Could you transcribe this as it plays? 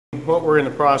What we're in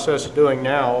the process of doing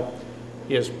now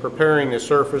is preparing the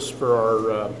surface for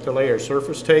our to lay our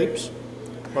surface tapes.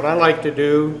 What I like to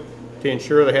do to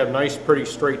ensure they have nice, pretty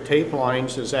straight tape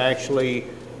lines is actually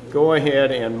go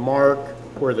ahead and mark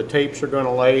where the tapes are going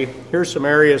to lay. Here's some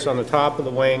areas on the top of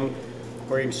the wing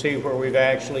where you can see where we've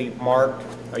actually marked.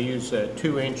 I use a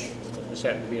 2-inch, this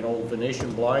happened to be an old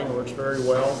Venetian blind, works very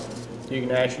well. You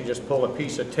can actually just pull a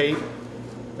piece of tape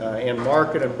and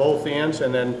mark it at both ends,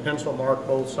 and then pencil mark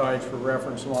both sides for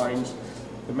reference lines.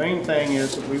 The main thing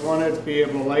is that we want to be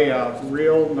able to lay out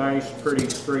real nice, pretty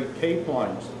straight tape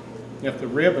lines. If the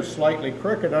rib is slightly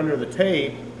crooked under the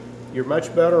tape, you're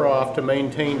much better off to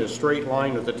maintain a straight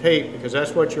line with the tape, because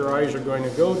that's what your eyes are going to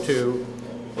go to.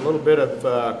 A little bit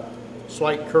of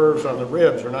slight curves on the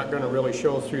ribs are not going to really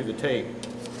show through the tape.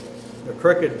 The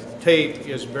crooked tape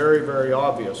is very, very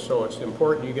obvious, so it's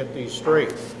important you get these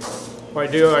straight. What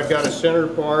I do, I've got a center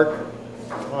mark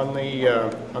on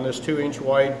this 2-inch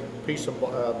wide piece of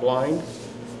blind,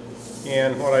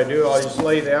 and what I do, I'll just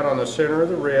lay that on the center of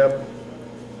the rib,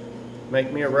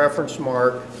 make me a reference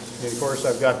mark, and of course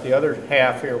I've got the other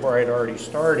half here where I'd already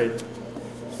started,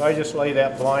 so I just lay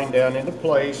that blind down into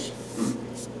place.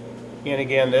 And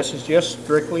again, this is just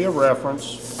strictly a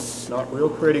reference, not real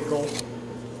critical,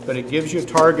 but it gives you a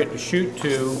target to shoot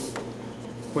to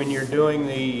when you're doing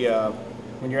the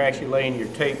when you're actually laying your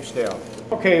tapes down.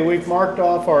 Okay, we've marked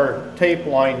off our tape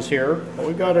lines here. What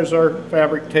we've got is our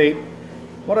fabric tape.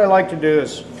 What I like to do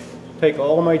is take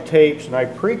all of my tapes and I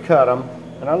pre-cut them,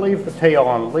 and I leave the tail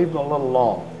on, leave them a little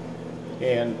long.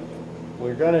 And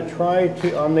we're going to try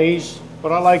to, on these,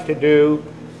 what I like to do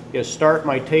is start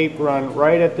my tape run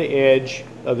right at the edge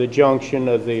of the junction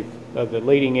of the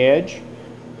leading edge.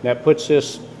 That puts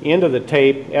this into the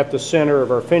tape at the center of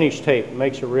our finished tape. It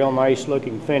makes a real nice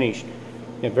looking finish.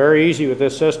 And very easy with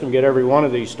this system to get every one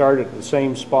of these started at the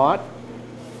same spot.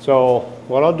 So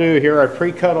what I'll do here, I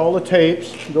pre-cut all the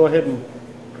tapes. Go ahead and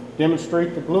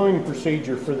demonstrate the gluing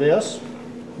procedure for this.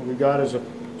 What we've got is a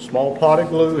small pot of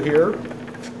glue here.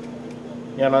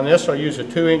 And on this I'll use a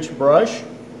 2-inch brush.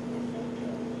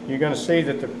 You're going to see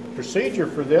that the procedure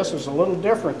for this is a little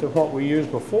different than what we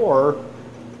used before.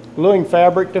 Gluing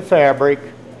fabric to fabric,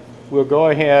 we'll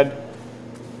go ahead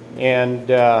and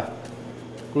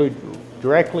glue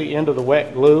directly into the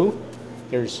wet glue.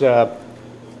 There's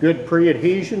good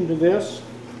pre-adhesion to this.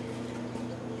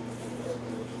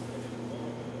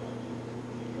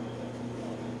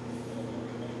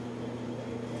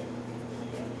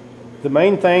 The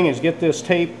main thing is get this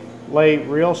tape laid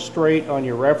real straight on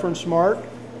your reference mark,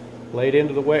 lay it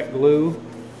into the wet glue,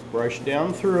 brush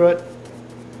down through it.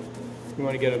 You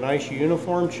want to get a nice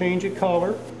uniform change of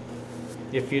color.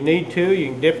 If you need to, you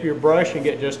can dip your brush and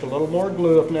get just a little more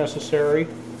glue if necessary.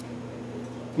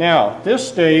 Now, at this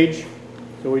stage,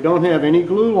 so we don't have any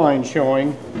glue line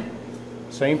showing,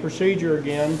 same procedure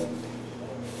again.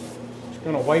 Just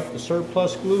going to wipe the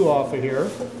surplus glue off of here.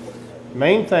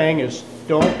 Main thing is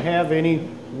don't have any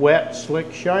wet,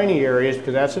 slick, shiny areas,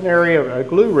 because that's an area of a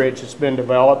glue ridge that's been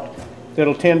developed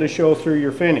that'll tend to show through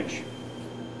your finish.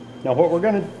 Now, what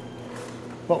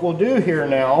we'll do here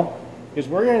now is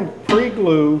we're going to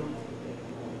pre-glue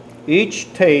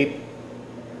each tape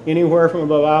anywhere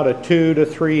from about a 2 to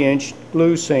 3 inch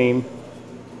glue seam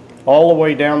all the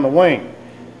way down the wing.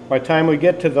 By the time we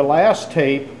get to the last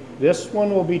tape, this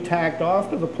one will be tacked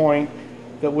off to the point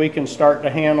that we can start to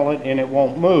handle it and it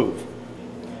won't move.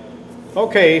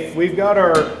 Okay, we've got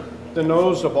the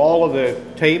nose of all of the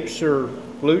tapes are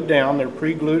glued down, they're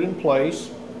pre-glued in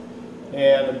place,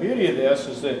 and the beauty of this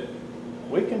is that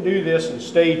we can do this in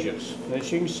stages.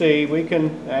 As you can see, we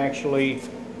can actually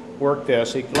work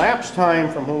this. The elapsed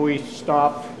time from when we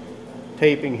stopped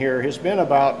taping here has been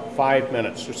about 5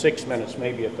 minutes or 6 minutes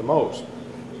maybe at the most.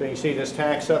 So you can see this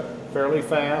tacks up fairly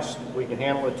fast. We can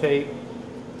handle the tape.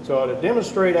 So to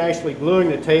demonstrate actually gluing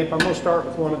the tape, I'm going to start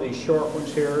with one of these short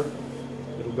ones here.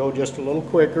 It'll go just a little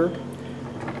quicker.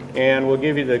 And we'll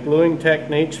give you the gluing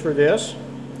techniques for this.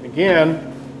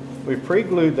 Again, we've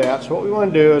pre-glued that. So what we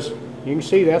want to do is, you can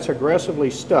see that's aggressively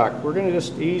stuck. We're going to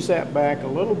just ease that back a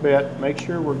little bit, make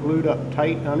sure we're glued up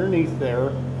tight underneath there.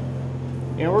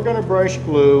 And we're going to brush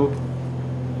glue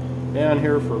down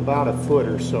here for about a foot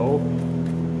or so.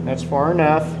 That's far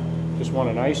enough. Just want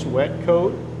a nice wet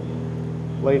coat.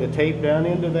 Lay the tape down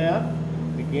into that.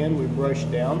 Again, we brush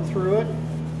down through it.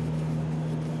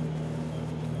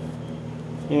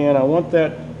 And I want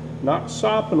that not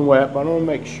sopping wet, but I want to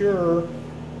make sure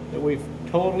that we've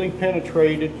totally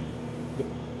penetrated the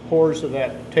pores of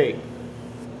that tape.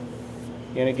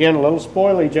 And again, a little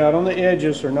spoilage out on the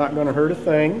edges are not going to hurt a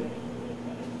thing.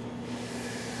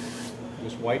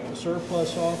 Just wipe the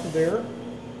surplus off of there.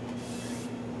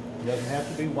 It doesn't have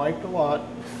to be wiped a lot.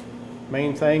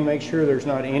 Main thing, make sure there's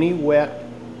not any wet,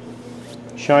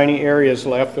 shiny areas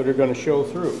left that are going to show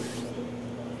through.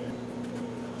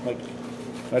 Like,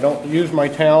 I don't use my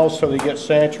towels so they get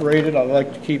saturated. I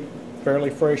like to keep fairly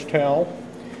fresh towel.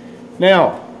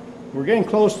 Now, we're getting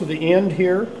close to the end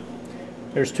here.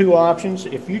 There's two options.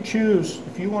 If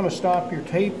you want to stop your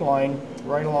tape line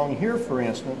right along here, for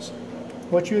instance,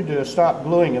 what you do is stop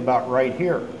gluing about right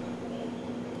here.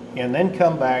 And then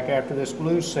come back after this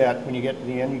glue set. When you get to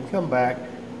the end, you can come back.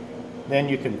 Then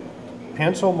you can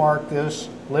pencil mark this,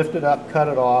 lift it up, cut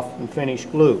it off, and finish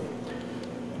glue.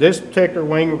 This particular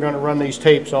wing, we're going to run these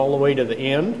tapes all the way to the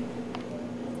end.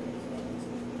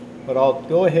 But I'll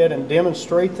go ahead and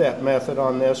demonstrate that method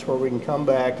on this where we can come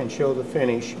back and show the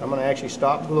finish. I'm going to actually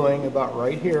stop gluing about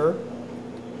right here.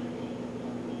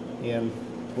 And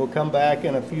we'll come back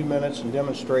in a few minutes and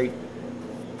demonstrate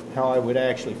how I would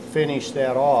actually finish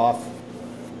that off.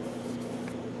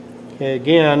 Okay,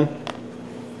 again,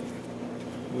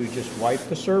 we just wipe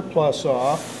the surplus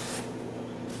off.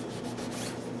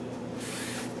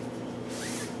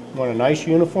 Want a nice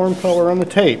uniform color on the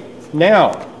tape.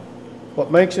 Now,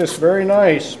 what makes this very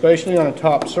nice, especially on a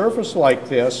top surface like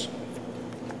this,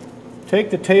 take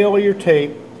the tail of your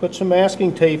tape, put some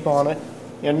masking tape on it,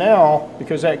 and now,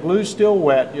 because that glue's still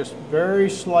wet, just very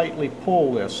slightly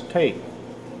pull this tape.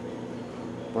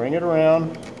 Bring it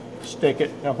around, stick it.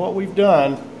 Now what we've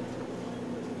done,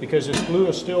 because this glue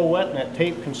is still wet and that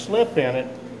tape can slip in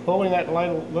it, pulling that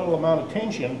little amount of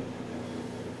tension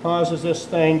causes this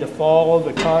thing to follow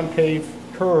the concave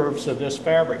curves of this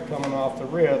fabric coming off the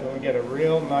rib, and we get a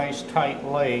real nice tight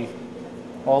lay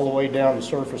all the way down the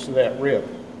surface of that rib.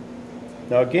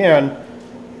 Now again,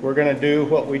 we're going to do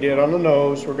what we did on the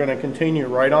nose. We're going to continue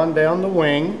right on down the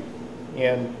wing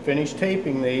and finish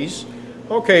taping these.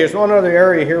 Okay, there's one other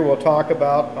area here we'll talk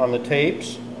about on the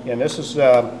tapes, and this is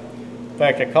in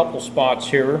fact a couple spots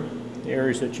here, the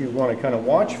areas that you want to kind of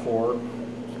watch for,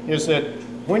 is that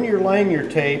when you're laying your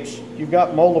tapes, you've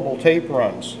got multiple tape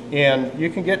runs, and you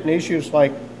can get in issues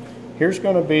like, here's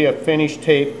going to be a finished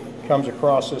tape comes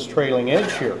across this trailing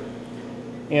edge here,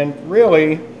 and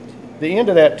really the end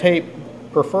of that tape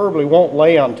preferably won't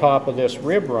lay on top of this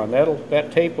rib run.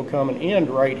 That tape will come and end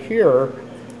right here.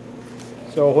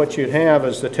 So what you'd have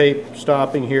is the tape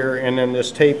stopping here, and then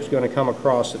this tape is going to come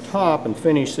across the top and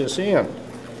finish this end.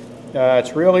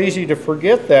 It's real easy to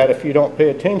forget that if you don't pay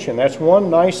attention. That's one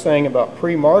nice thing about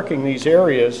pre-marking these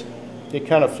areas. It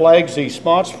kind of flags these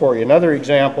spots for you. Another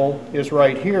example is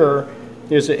right here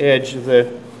is the edge of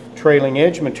the trailing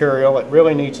edge material. It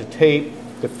really needs a tape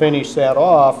to finish that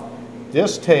off.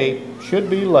 This tape should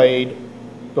be laid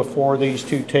before these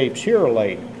two tapes here are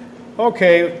laid.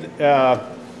 Okay,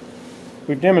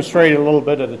 we've demonstrated a little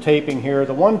bit of the taping here.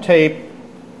 The one tape,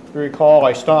 if you recall,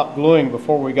 I stopped gluing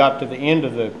before we got to the end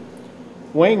of the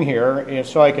wing here, and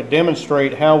so I could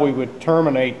demonstrate how we would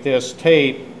terminate this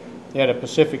tape at a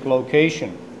specific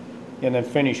location and then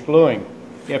finish gluing.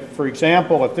 If, for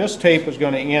example, if this tape was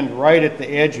going to end right at the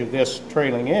edge of this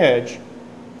trailing edge,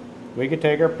 we could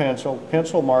take our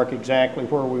pencil mark exactly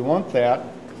where we want that,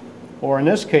 or in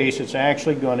this case it's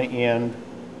actually going to end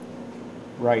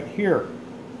right here.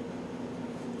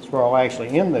 That's where I'll actually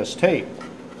end this tape.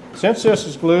 Since this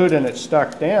is glued and it's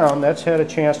stuck down, that's had a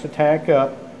chance to tack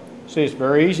up. See, it's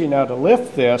very easy now to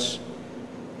lift this.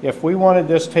 If we wanted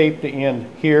this tape to end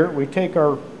here, we take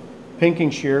our pinking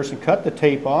shears and cut the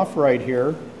tape off right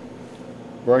here,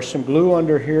 brush some glue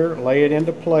under here, lay it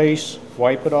into place,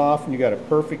 wipe it off, and you got a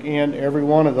perfect end. Every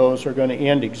one of those are going to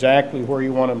end exactly where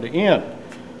you want them to end.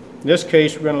 In this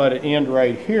case, we're going to let it end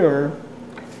right here.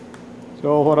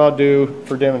 So what I'll do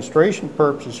for demonstration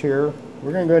purposes here,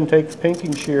 we're going to go ahead and take the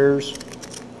pinking shears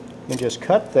and just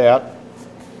cut that,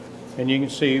 and you can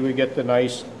see we get the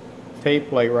nice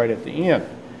tape lay right at the end.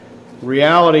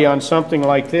 Reality on something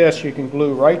like this, you can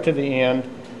glue right to the end,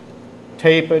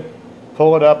 tape it,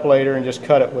 pull it up later, and just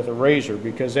cut it with a razor,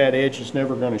 because that edge is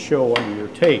never going to show under your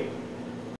tape.